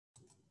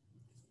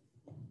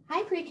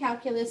Hi,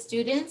 pre-calculus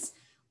students.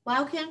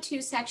 Welcome to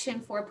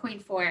section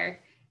 4.4.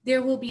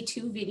 There will be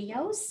two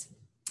videos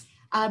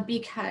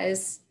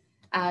because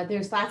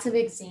there's lots of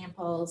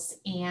examples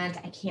and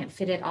I can't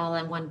fit it all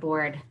on one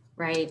board,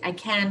 right? I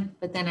can,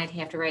 but then I'd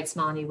have to write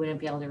small and you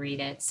wouldn't be able to read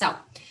it. So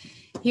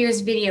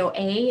here's video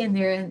A, and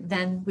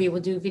then we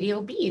will do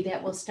video B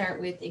that will start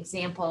with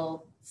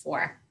example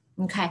 4.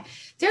 Okay,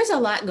 there's a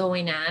lot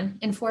going on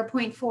in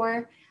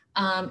 4.4.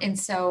 And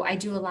so I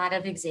do a lot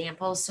of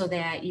examples so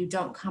that you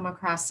don't come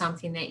across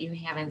something that you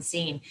haven't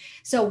seen.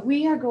 So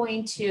we are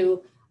going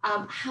to,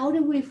 how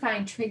do we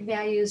find trig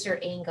values or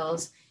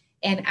angles?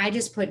 And I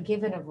just put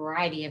given a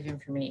variety of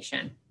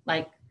information.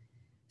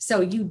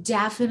 So you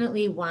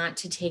definitely want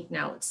to take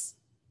notes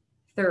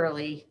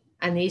thoroughly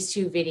on these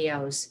two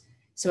videos.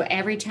 So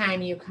every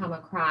time you come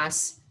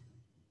across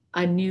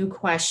a new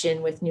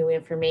question with new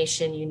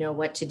information, you know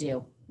what to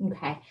do.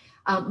 Okay.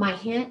 My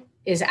hint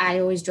is I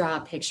always draw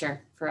a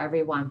picture for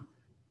everyone.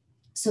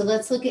 So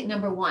let's look at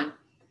number 1.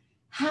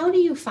 How do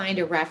you find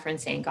a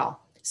reference angle?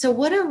 So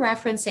what a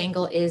reference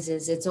angle is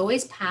it's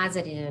always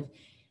positive.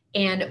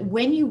 And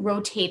when you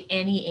rotate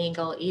any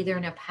angle, either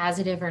in a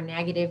positive or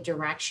negative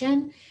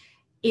direction,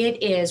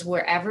 it is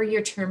wherever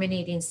your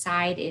terminating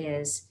side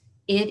is,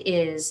 it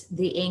is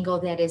the angle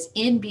that is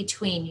in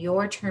between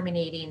your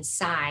terminating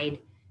side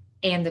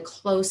and the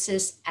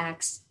closest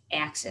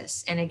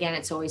x-axis. And again,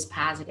 it's always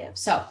positive.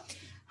 So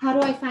how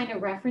do I find a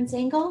reference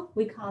angle?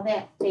 We call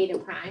that theta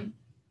prime.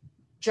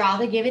 Draw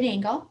the given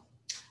angle.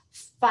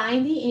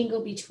 Find the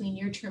angle between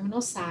your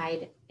terminal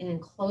side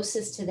and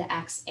closest to the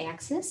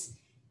x-axis.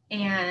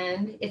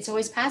 And it's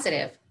always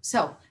positive.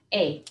 So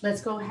A,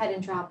 let's go ahead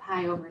and draw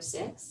pi over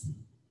 6.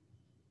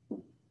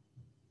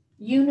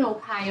 You know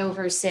pi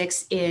over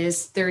 6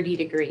 is 30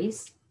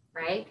 degrees,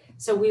 right?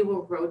 So we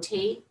will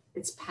rotate,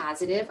 it's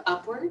positive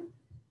upward,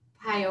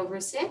 pi over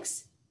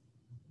 6.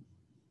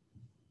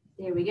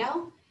 There we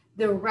go.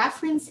 The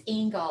reference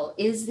angle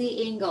is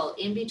the angle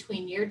in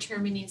between your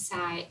terminating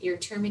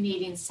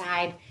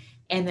side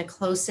and the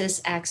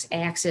closest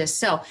x-axis.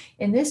 So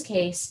in this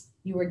case,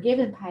 you were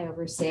given pi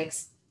over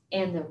 6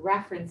 and the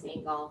reference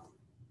angle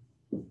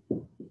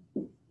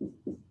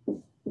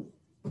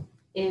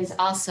is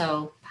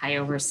also pi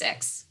over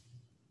 6.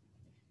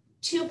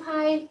 2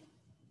 pi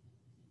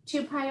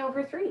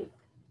over 3.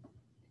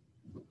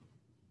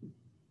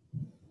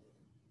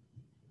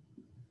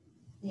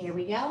 There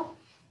we go.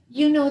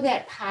 You know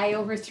that pi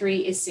over 3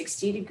 is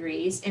 60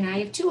 degrees, and I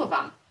have 2 of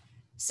them.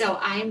 So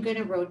I'm going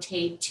to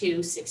rotate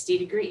to 60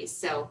 degrees.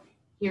 So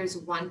here's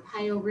 1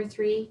 pi over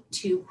 3,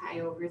 2 pi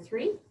over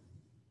 3.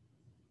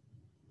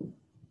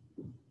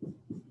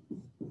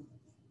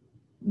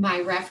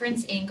 My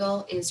reference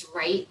angle is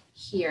right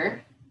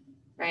here,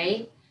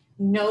 right?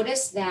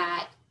 Notice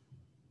that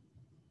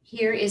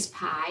here is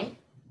pi,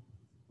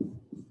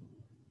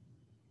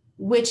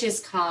 which is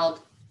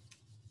called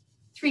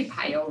 3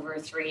 pi over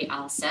 3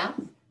 also,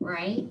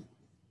 right?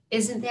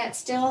 Isn't that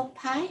still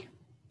pi?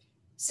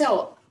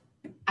 So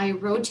I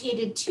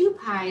rotated 2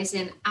 pi's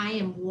and I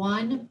am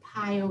 1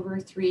 pi over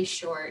 3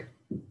 short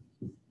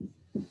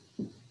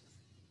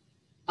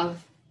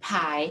of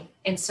pi.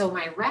 And so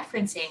my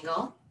reference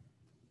angle,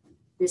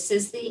 this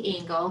is the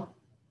angle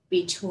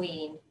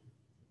between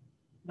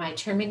my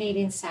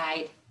terminating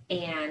side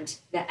and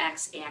the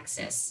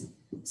x-axis.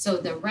 So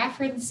the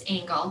reference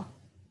angle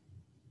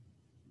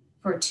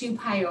for 2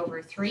 pi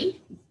over 3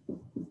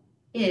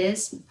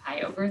 is pi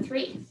over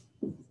 3.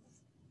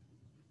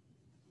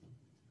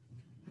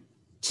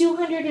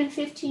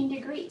 215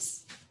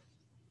 degrees.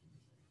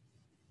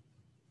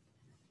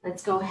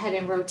 Let's go ahead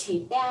and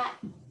rotate that.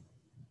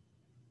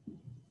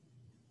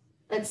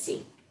 Let's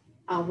see.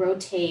 I'll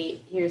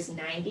rotate, here's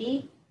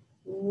 90,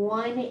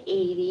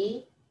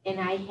 180, and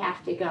I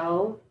have to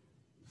go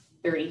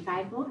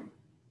 35 more.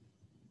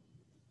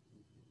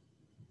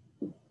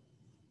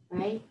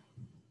 Right?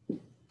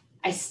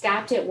 I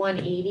stopped at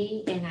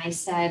 180 and I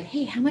said,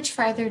 hey, how much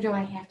farther do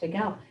I have to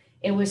go?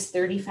 It was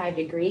 35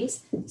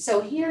 degrees. So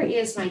here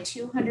is my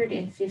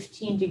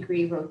 215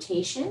 degree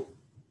rotation,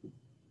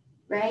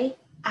 right?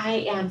 I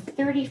am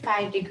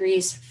 35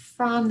 degrees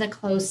from the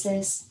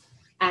closest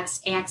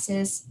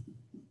x-axis.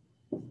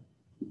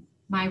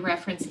 My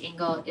reference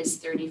angle is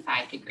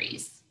 35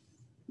 degrees.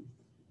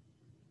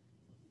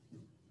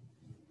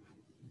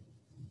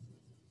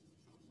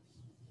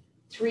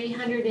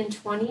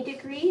 (320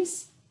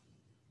 degrees).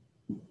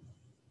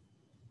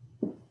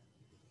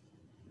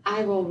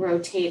 I will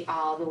rotate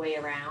all the way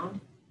around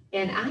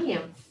and I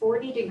am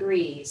 40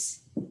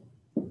 degrees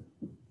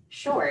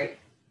short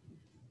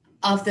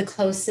of the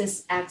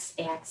closest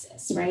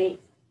x-axis, right?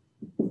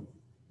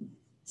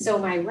 So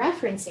my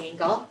reference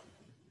angle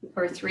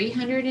for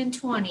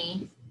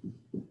 320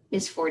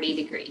 is 40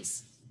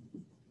 degrees.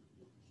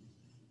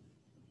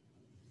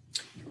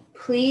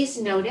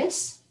 Please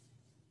notice,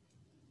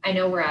 I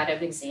know we're out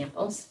of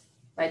examples,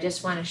 but I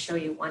just want to show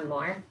you one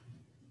more.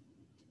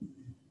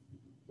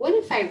 What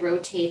if I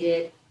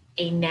rotated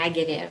a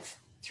negative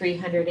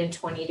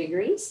 320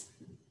 degrees?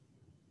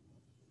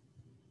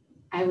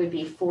 I would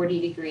be 40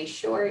 degrees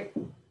short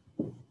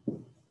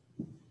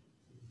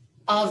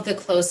of the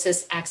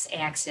closest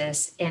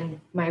x-axis,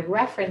 and my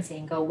reference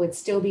angle would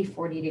still be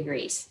 40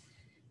 degrees,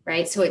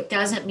 right? So it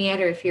doesn't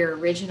matter if your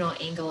original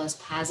angle is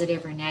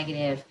positive or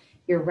negative,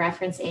 your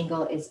reference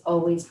angle is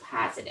always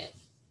positive.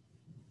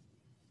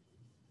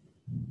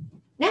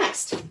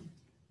 Next,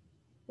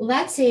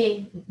 let's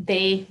say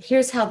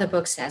here's how the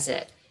book says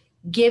it.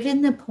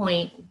 Given the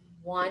point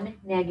 1,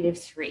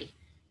 -3,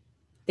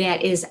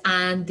 that is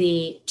on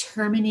the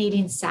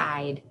terminating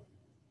side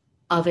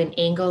of an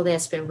angle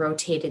that's been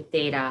rotated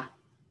theta,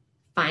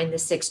 find the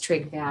 6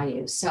 trig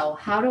values. So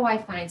how do I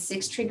find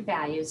 6 trig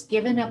values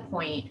given a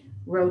point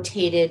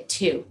rotated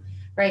 2,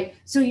 right?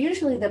 So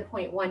usually the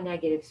point 1,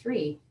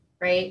 -3,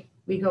 right?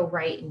 We go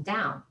right and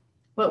down,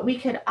 but we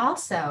could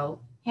also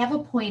have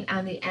a point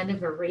on the end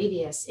of a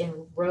radius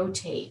and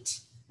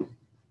rotate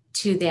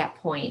to that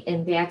point,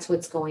 and that's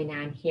what's going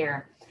on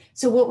here.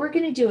 So what we're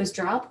going to do is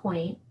draw a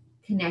point,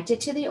 connect it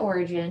to the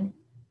origin,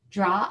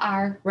 draw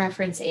our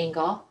reference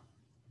angle,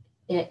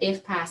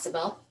 if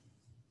possible.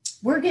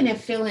 We're going to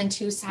fill in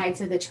 2 sides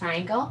of the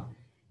triangle,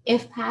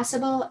 if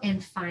possible,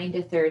 and find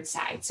a 3rd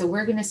side. So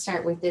we're going to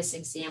start with this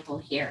example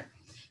here.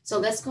 So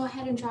let's go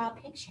ahead and draw a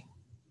picture.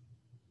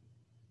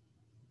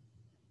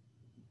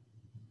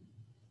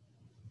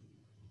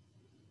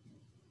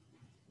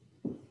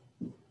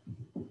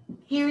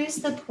 Here is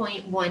the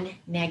point 1,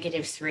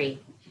 -3.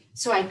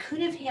 So I could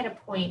have had a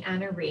point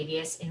on a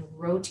radius and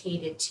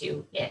rotated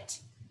to it.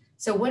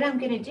 So what I'm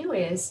going to do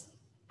is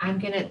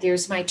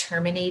there's my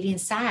terminating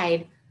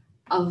side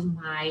of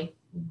my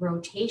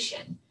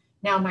rotation.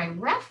 Now my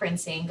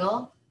reference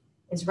angle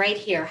is right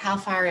here. How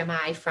far am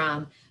I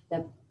from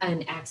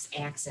an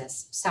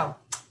x-axis? So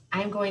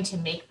I'm going to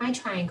make my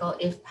triangle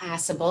if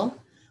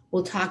possible.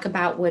 We'll talk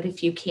about what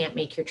if you can't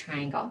make your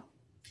triangle.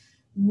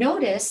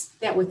 Notice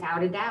that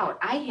without a doubt,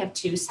 I have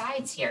 2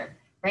 sides here,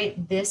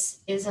 right? This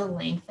is a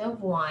length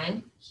of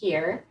 1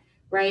 here,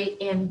 right?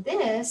 And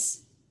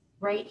this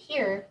right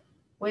here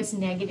was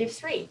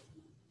 -3,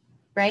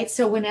 right?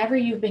 So whenever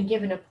you've been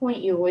given a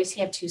point, you always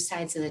have 2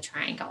 sides of the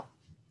triangle,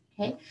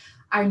 okay?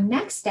 Our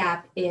next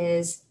step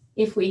is,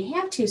 if we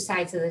have 2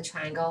 sides of the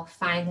triangle,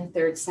 find the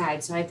 3rd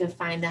side. So I have to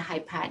find the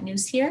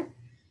hypotenuse here.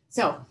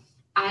 So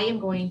I am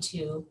going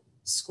to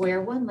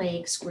square one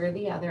leg, square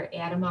the other,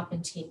 add them up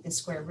and take the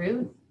square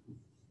root.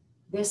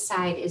 This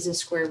side is a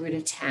square root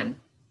of 10,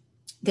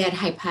 that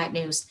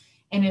hypotenuse.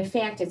 And in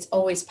fact, it's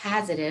always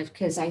positive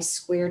because I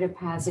squared a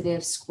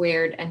positive,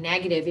 squared a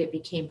negative, it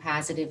became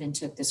positive and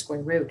took the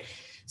square root.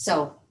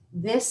 So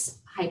this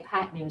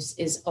hypotenuse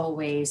is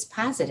always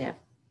positive.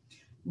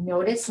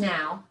 Notice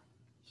now,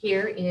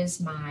 here is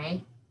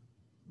my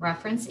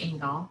reference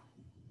angle.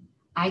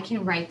 I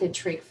can write the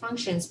trig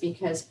functions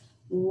because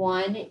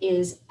 1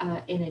 is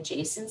an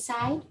adjacent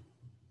side,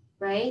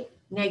 right?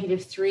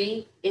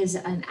 -3 is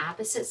an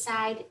opposite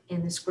side,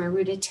 and the square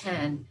root of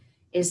 10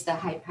 is the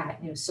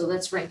hypotenuse. So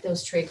let's write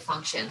those trig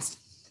functions.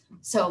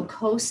 So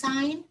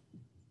cosine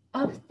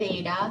of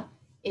theta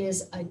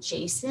is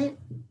adjacent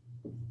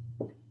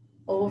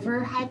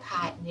over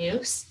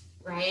hypotenuse,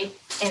 right?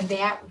 And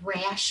that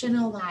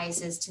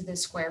rationalizes to the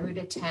square root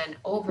of 10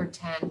 over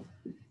 10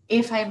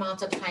 if I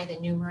multiply the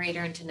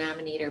numerator and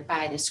denominator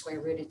by the square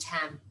root of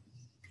 10.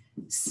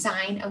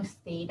 Sine of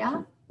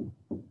theta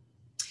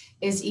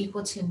is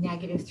equal to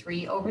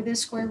 -3 over the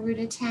square root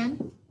of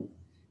 10.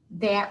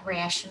 That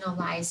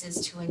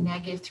rationalizes to a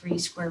 -3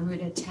 square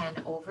root of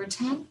 10 over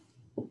 10.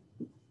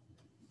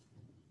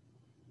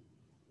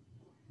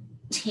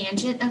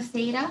 Tangent of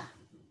theta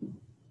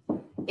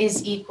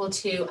is equal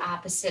to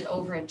opposite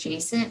over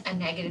adjacent, a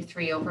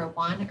 -3 over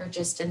 1, or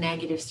just a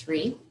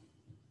 -3.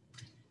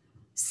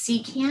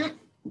 Secant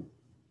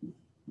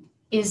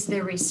is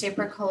the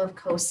reciprocal of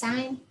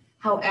cosine.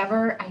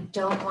 However, I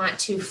don't want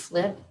to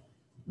flip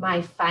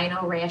my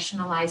final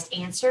rationalized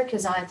answer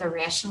because I'll have to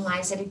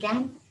rationalize it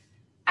again.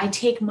 I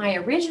take my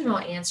original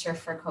answer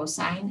for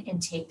cosine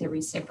and take the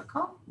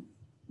reciprocal.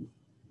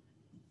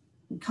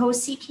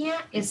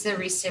 Cosecant is the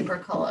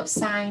reciprocal of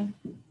sine,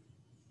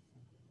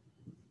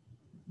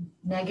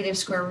 negative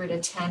square root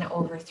of 10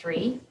 over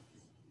 3.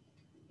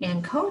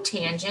 And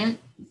cotangent,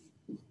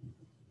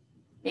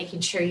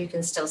 making sure you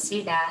can still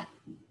see that,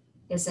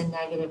 is a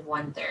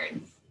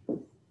 -1/3.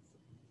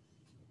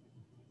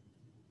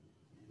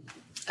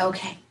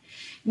 Okay,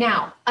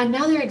 now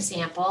another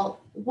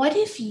example. What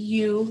if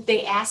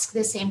they ask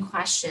the same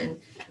question,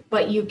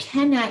 but you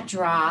cannot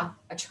draw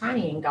a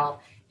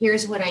triangle?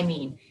 Here's what I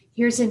mean.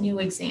 Here's a new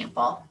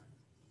example.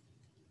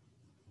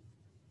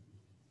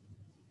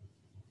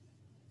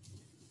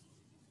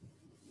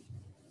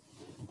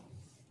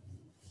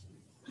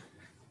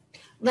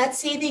 Let's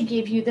say they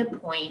give you the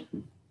point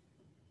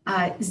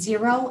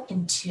 0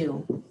 and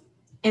 2,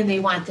 and they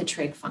want the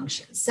trig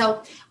function.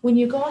 So when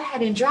you go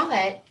ahead and draw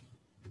it,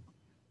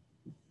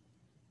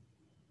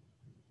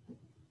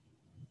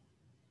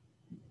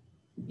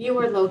 you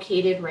are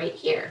located right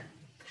here.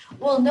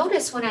 Well,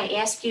 notice when I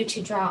ask you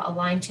to draw a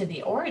line to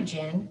the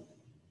origin,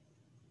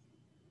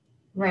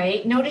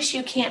 right? Notice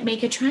you can't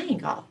make a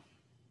triangle,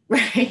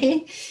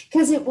 right?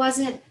 Because it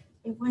wasn't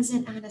it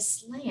wasn't on a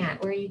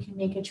slant where you can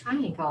make a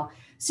triangle.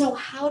 So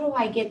how do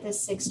I get the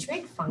 6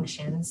 trig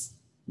functions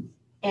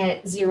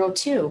at 0,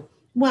 2?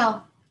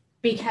 Well,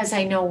 because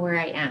I know where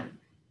I am.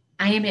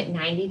 I am at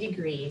 90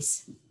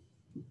 degrees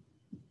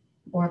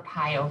or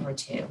pi over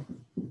 2.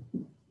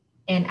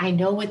 And I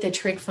know what the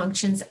trig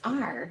functions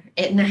are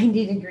at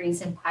 90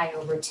 degrees and pi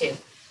over 2.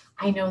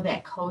 I know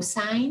that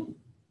cosine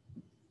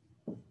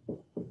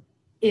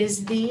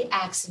is the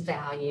x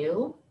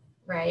value,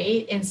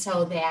 right? And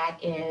so that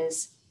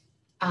is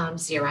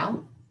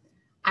 0.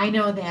 I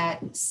know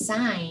that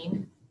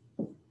sine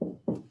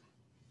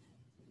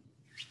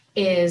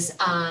is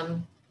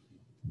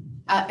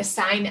a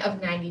sine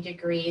of 90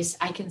 degrees.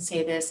 I can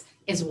say this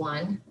is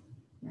 1,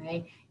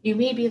 right? You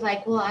may be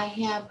like, well, I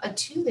have a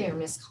 2 there,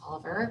 Miss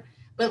Culver,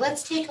 but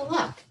let's take a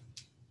look.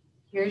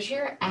 Here's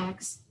your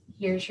x,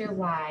 here's your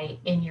y,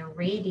 and your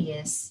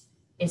radius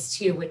is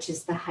 2, which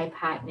is the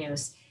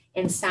hypotenuse.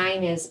 And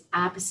sine is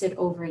opposite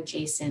over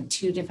adjacent.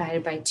 2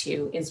 divided by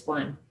 2 is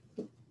 1.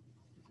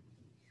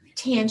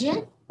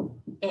 Tangent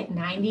at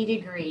 90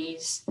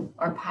 degrees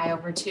or pi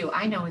over 2,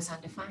 I know is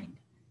undefined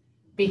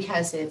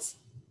because it's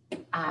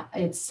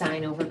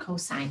sine over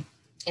cosine,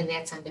 and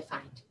that's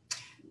undefined.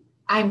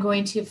 I'm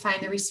going to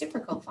find the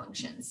reciprocal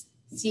functions.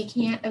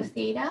 Secant of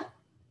theta,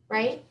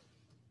 right?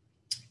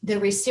 The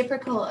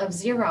reciprocal of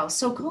 0.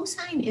 So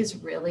cosine is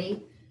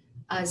really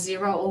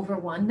 0 over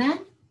 1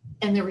 then.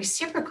 And the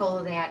reciprocal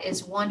of that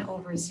is 1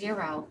 over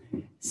 0.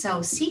 So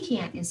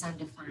secant is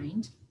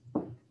undefined.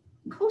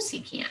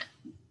 Cosecant.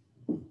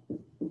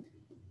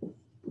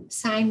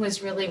 Sine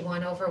was really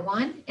 1 over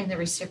 1, and the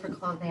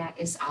reciprocal of that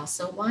is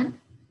also 1.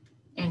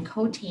 And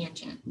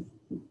cotangent.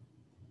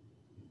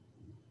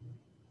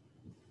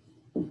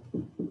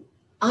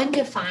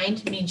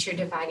 Undefined means you're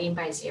dividing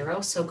by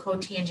 0, so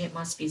cotangent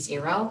must be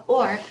 0.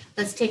 Or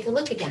let's take a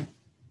look again.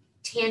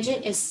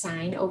 Tangent is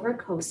sine over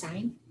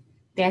cosine.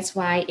 That's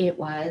why it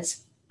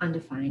was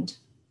undefined.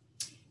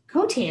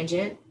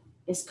 Cotangent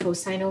is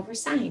cosine over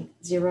sine.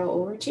 0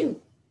 over 2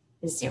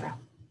 is 0.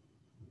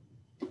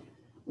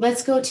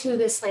 Let's go to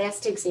this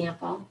last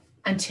example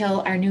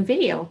until our new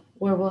video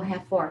where we'll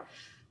have 4.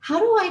 How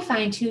do I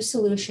find 2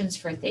 solutions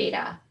for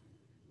theta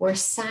where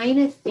sine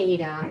of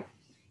theta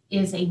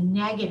is a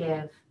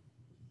negative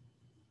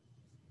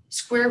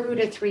square root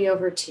of 3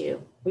 over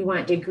 2? We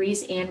want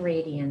degrees and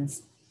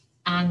radians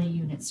on the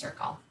unit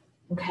circle.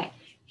 Okay,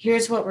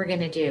 here's what we're going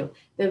to do.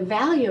 The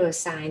value of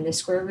sine, the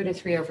square root of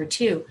 3 over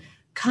 2,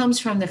 comes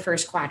from the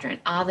first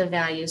quadrant. All the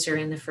values are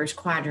in the first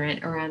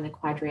quadrant or on the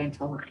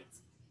quadrantal lines.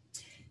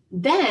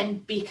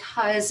 Then,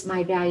 because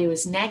my value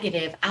is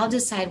negative, I'll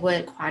decide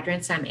what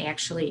quadrants I'm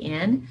actually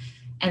in,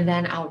 and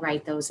then I'll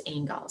write those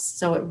angles.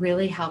 So it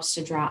really helps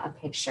to draw a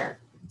picture.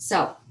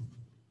 So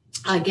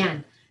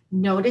again,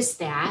 notice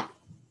that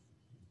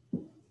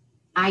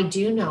I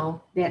do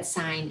know that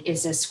sine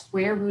is a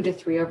square root of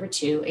 3 over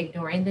 2,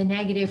 ignoring the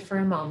negative for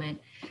a moment.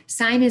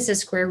 Sine is a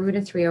square root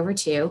of 3 over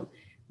 2,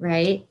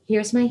 right?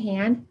 Here's my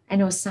hand. I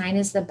know sine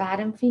is the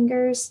bottom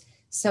fingers.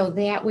 So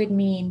that would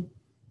mean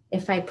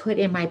if I put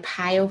in my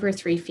pi over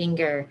 3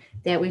 finger,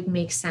 that would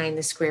make sine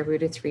the square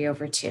root of 3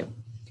 over 2.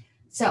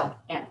 So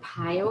at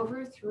pi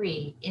over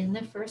 3 in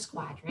the first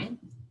quadrant,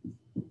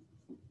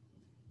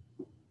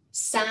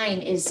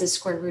 sine is the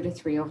square root of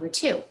 3 over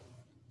 2.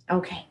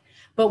 Okay,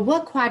 but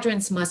what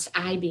quadrants must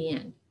I be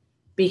in?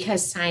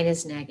 Because sine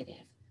is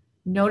negative.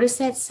 Notice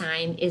that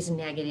sine is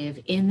negative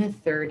in the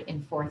third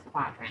and fourth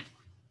quadrant.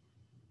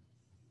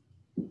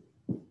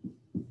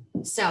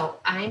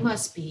 So I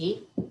must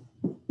be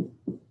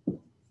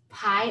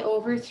pi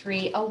over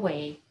 3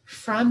 away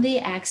from the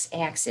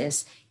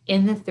x-axis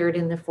in the third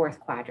and the fourth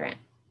quadrant.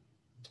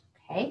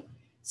 Okay,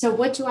 so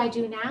what do I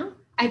do now?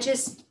 I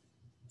just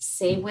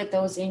say what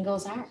those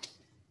angles are.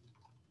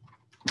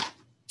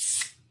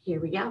 Here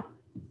we go.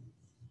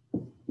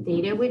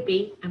 Theta would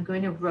be, I'm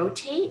going to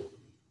rotate.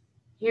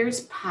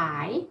 Here's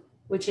pi,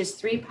 which is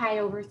 3 pi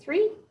over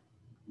 3.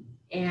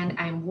 And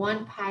I'm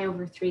 1 pi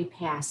over 3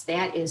 past.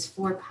 That is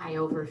 4 pi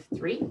over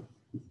 3.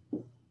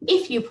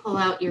 If you pull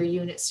out your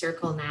unit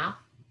circle now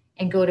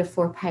and go to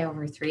 4 pi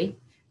over 3,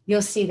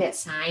 you'll see that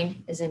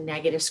sine is a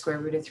negative square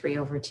root of 3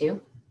 over 2.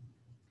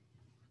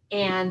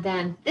 And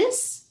then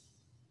this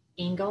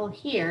angle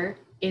here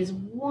is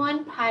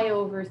 1 pi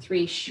over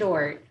 3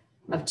 short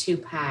of 2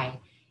 pi.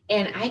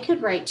 And I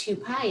could write 2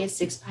 pi as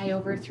 6 pi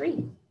over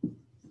 3.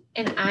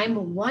 And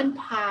I'm 1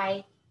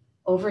 pi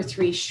over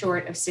 3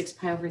 short of 6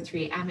 pi over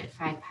 3. I'm at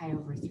 5 pi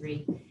over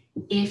 3.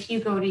 If you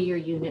go to your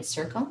unit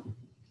circle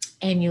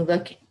and you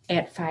look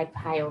at 5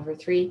 pi over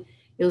 3,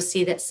 you'll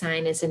see that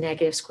sine is a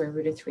negative square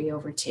root of 3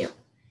 over 2.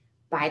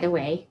 By the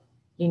way,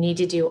 you need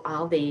to do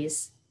all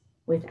these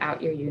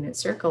without your unit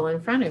circle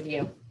in front of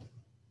you.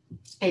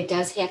 It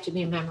does have to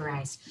be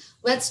memorized.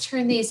 Let's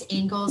turn these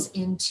angles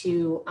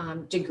into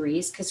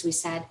degrees because we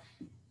said,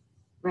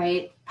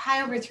 right,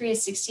 pi over 3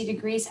 is 60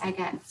 degrees. I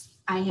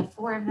have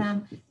 4 of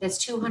them. That's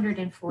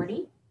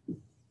 240.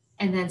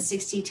 And then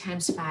 60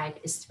 times 5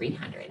 is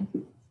 300.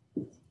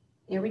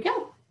 There we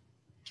go.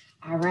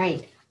 All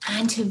right,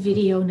 on to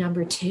video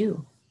number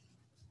 2.